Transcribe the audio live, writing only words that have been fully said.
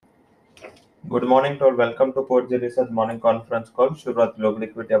Good morning to all, welcome to core ji research morning conference call. शुरुआत global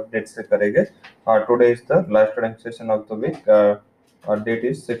equity update से करेंगे। Today is the last trading session of the week. Date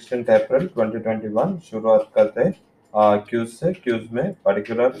is 16 अप्रैल 2021। शुरुआत करते हैं cues से। Cues में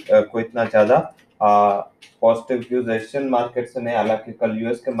particular कोई इतना ज्यादा पॉजिटिव क्यूज एशियन मार्केट से नहीं, हालांकि कल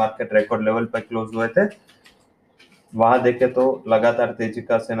यूएस के मार्केट रिकॉर्ड लेवल पर क्लोज हुए थे। वहां देखे तो लगातार तेजी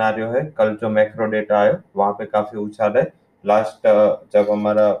का सिनारियो है। कल जो मैक्रो डेटा आए वहां पे काफी उछाल है। लास्ट जब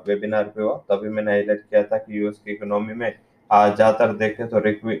हमारा वेबिनार पे हुआ तभी मैंने हाईलाइट किया था कि यूएस की इकोनॉमी में ज्यादातर देखे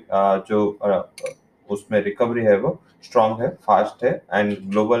तो उसमें रिकवरी है वो स्ट्रांग है, फास्ट है, एंड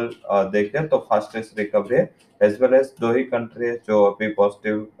ग्लोबल देखे तो फास्टेस्ट रिकवरी है। एज वेल एज दो ही कंट्री है जो अभी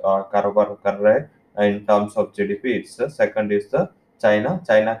पॉजिटिव कारोबार कर रहे हैं in terms of GDP. It's second is the China.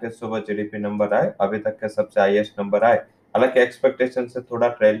 China के सुबह जीडीपी नंबर आए, अभी तक के सबसे हाईएस्ट नंबर आए। हालांकि एक्सपेक्टेशन से थोड़ा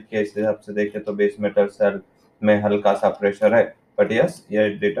ट्रेल के हिसाब से देखे तो बेस मेटल सेल में हल्का सा प्रेशर है। बट यस, ये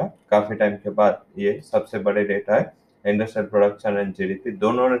डेटा काफी टाइम के बाद ये सबसे बड़े डेटा है। इंडस्ट्रियल प्रोडक्शन एंड जीडीपी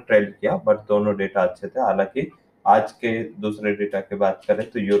दोनों ने ट्रेल किया, बट दोनों डेटा अच्छे थे। हालांकि आज के दूसरे डेटा की बात करें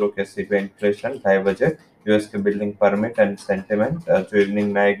तो यूरो के सीपीआई इन्फ्लेशन 2:30 बजे, यूएस के बिल्डिंग परमिट एंड सेंटिमेंट जो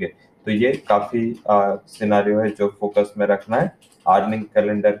इवनिंग में आएंगे। तो ये काफी सिनारियो है जो फोकस में रखना है। अर्निंग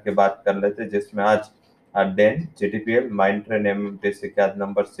कैलेंडर की बात कर लेते हैं, जिसमें आज डेन, जीटीपीएल, माइंट्रेन, एमएमटीसी के आज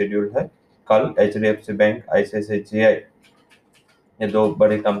नंबर शेड्यूल है। कल एचडीएफसी बैंक, आईसीआईसीआई, जीआई, ये दो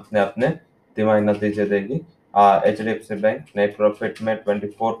बड़ी कंपनी अपने तिमाही नतीजे देगी। एचडीएफसी बैंक नेट प्रॉफिट में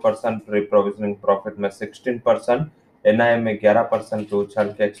 24%, प्री प्रोविजनिंग प्रॉफिट में 16%, एनआई में 11% के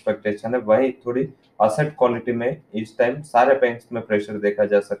उछाल की एक्सपेक्टेशन है। वहीं थोड़ी असेट क्वालिटी में इस टाइम सारे बैंक्स में प्रेशर देखा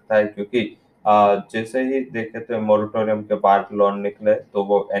जा सकता है, क्योंकि जैसे ही देखे तो मोरेटोरियम के बाद लोन निकले तो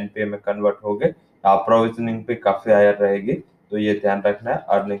वो एनपीए में कन्वर्ट हो गए। प्रोविजनिंग भी काफी हायर रहेगी, तो ये ध्यान रखना है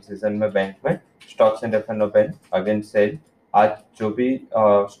अर्निंग सीजन में बैंक में। Stocks and F bank again cell. आज जो भी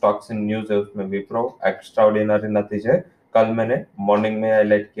स्टॉक्स इन न्यूज है उसमें विप्रो एक्स्ट्राऑर्डिनरी नतीजे। कल मैंने मॉर्निंग में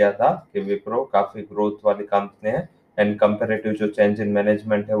हाईलाइट किया था कि विप्रो काफी ग्रोथ वाली कंपनी है, एंड कंपेरेटिव जो चेंज इन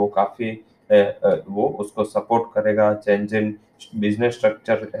मैनेजमेंट है वो काफी वो उसको सपोर्ट करेगा। चेंज इन बिजनेस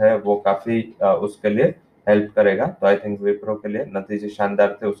स्ट्रक्चर है वो काफी उसके लिए हेल्प करेगा। तो आई थिंक विप्रो के लिए नतीजे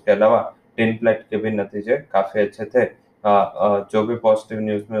शानदार थे। उसके अलावा टिन प्लेट के भी नतीजे काफी अच्छे थे। जो भी पॉजिटिव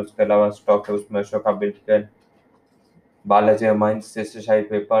न्यूज में उसके अलावा स्टॉक है उसमें Ashoka Buildcon, Balaji amines, CSI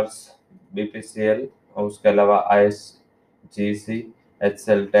papers, BPCL, और उसके अलावा आईएसजीसी,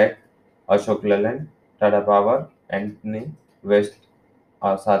 HCL take, Ashok Leyland, Tata power, Antony waste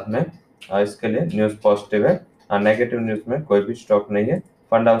साथ में इसके लिए न्यूज पॉजिटिव है। नेगेटिव न्यूज में कोई भी स्टॉक नहीं है।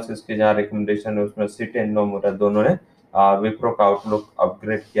 फंड हाउसेस की जहाँ रिकमेंडेशन है उसमें सिटी एंड नोमुरा दोनों ने विप्रो का आउटलुक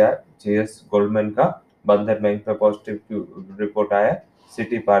अपग्रेड किया। जीएस गोल्डमैन का बंधन बैंक पे पॉजिटिव रिपोर्ट आया।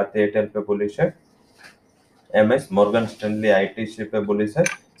 सिटी भारती एयरटेल पे बुलिश है। एमएस मॉर्गन स्टैनली आईटीसी पे बुलिश है।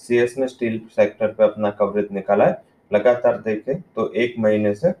 सीएस ने स्टील सेक्टर पे अपना कवरेज निकाला है। लगातार देखें तो एक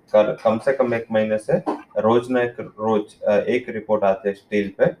महीने से कम से कम एक महीने से रोज न रोज एक रिपोर्ट आती है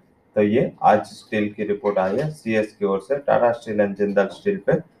स्टील पे। तो ये आज स्टील की रिपोर्ट आई है सीएस की ओर से, Tata steel and Jindal steel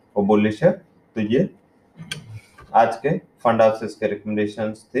पे वो बुलिश है। तो ये आज के फंड हाउसेस के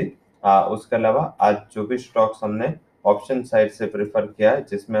रिकमेंडेशंस थी। उसके अलावा आज जो भी स्टॉक्स हमने ऑप्शन साइड से प्रेफर किया है,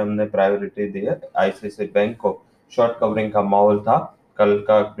 जिसमें हमने प्रायोरिटी दी है आईसीआईसीआई बैंक को। शॉर्ट कवरिंग का माहौल था। कल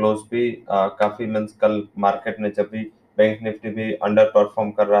का क्लोज भी काफी मीन्स कल मार्केट ने जब भी बैंक निफ्टी भी अंडर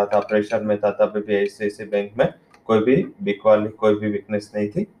परफॉर्म कर रहा था, प्रेशर में था, तभी भी आईसीआईसीआई बैंक में कोई भी बिक वाली कोई भी वीकनेस नहीं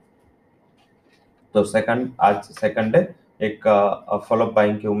थी। तो आज सेकंड है, एक फॉलोअप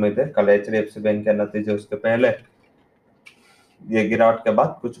बाइंग की उम्मीद है। कल एचडीएफसी बैंक के नतीजे उसके पहले ये गिरावट के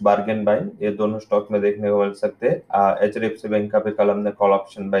बाद कुछ बार्गेन बाइंग ये दोनों स्टॉक में देखने को मिल सकते हैं। एचडीएफसी बैंक का भी कल हमने कॉल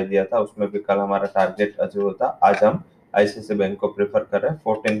ऑप्शन बाय दिया था, उसमें भी कल हमारा टारगेट अचीव होता। आज हम आईसीआईसीआई बैंक को प्रेफर कर रहे हैं,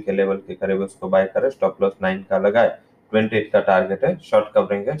 14 के लेवल के करीब उसको बाय करें। स्टॉप लॉस 9 का लगाए, 28 का टारगेट है। शॉर्ट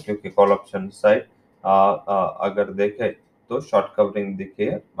कवरिंग है क्योंकि कॉल ऑप्शन साइड अगर देखे तो शॉर्ट कवरिंग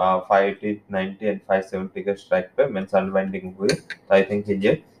दिखिए 580, 90 एंड 570 के स्ट्राइक पे मींस अनवाइंडिंग हुई। तो आई थिंक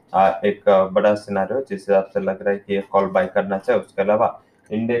ये एक बड़ा सिनारियो जिस हिसाब से लग रहा है कि ये कॉल बाय करना चाहिए। उसके अलावा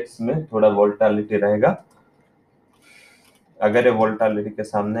इंडेक्स में थोड़ा वोलेटिलिटी रहेगा। अगर ये वोलेटिलिटी के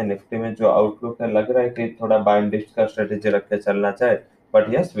सामने निफ्टी में जो आउटलुक है लग रहा है कि थोड़ा बाय डिप्स का स्ट्रेटेजी रख के चलना चाहिए।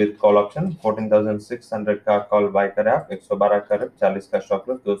 But yes, with call option 14,600 का कॉल बाय करें आप, 112 करें, 40 का स्टॉप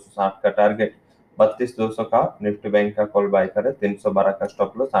लॉस, 260 का टारगेट, 32,200 का निफ्टी बैंक का कॉल बाय करें, 312 का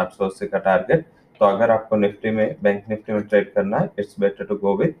स्टॉप लॉस, 880 का टारगेट। तो अगर आपको निफ्टी में बैंक निफ्टी में ट्रेड करना है, it's better to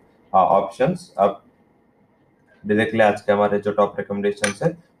go with options. अब डायरेक्टली आज के हमारे जो टॉप रिकमेंडेशन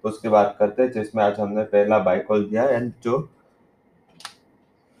है उसकी बात करते हैं, जिसमें आज हमने पहला बाय कॉल दिया एंड जो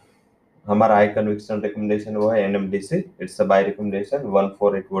हमारा हाई कन्विक्शन रिकमेंडेशन वो है NMDC, it's a bye recommendation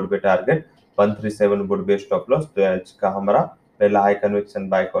 148 would be target, 137 would be stop loss. तो आज का हमारा पहला हाई कन्विक्शन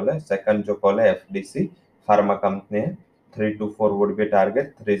बाय कॉल है। सेकंड जो कॉल है एफडीसी फार्मा कंपनी है, 324 would be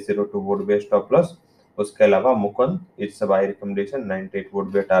target, 302 would be stop loss. उसके अलावा Mukund, it's a bye recommendation, 98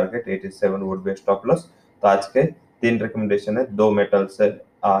 would be target, 87 would be stop loss. तो आज के तीन रिकमेंडेशन है, दो मेटल से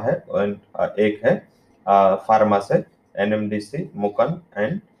है और एक है फार्मा से, एनएमडीसी, मुकुंद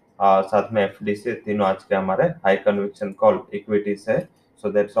एंड साथ में एफडीसी, तीनों आज के हमारे हाई कन्विक्शन कॉल इक्विटीज है।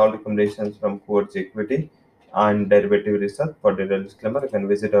 So that's all recommendations from Quartz Equity and Derivative Research. For detailed disclaimer, you can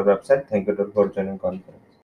visit our website. Thank you for joining conference.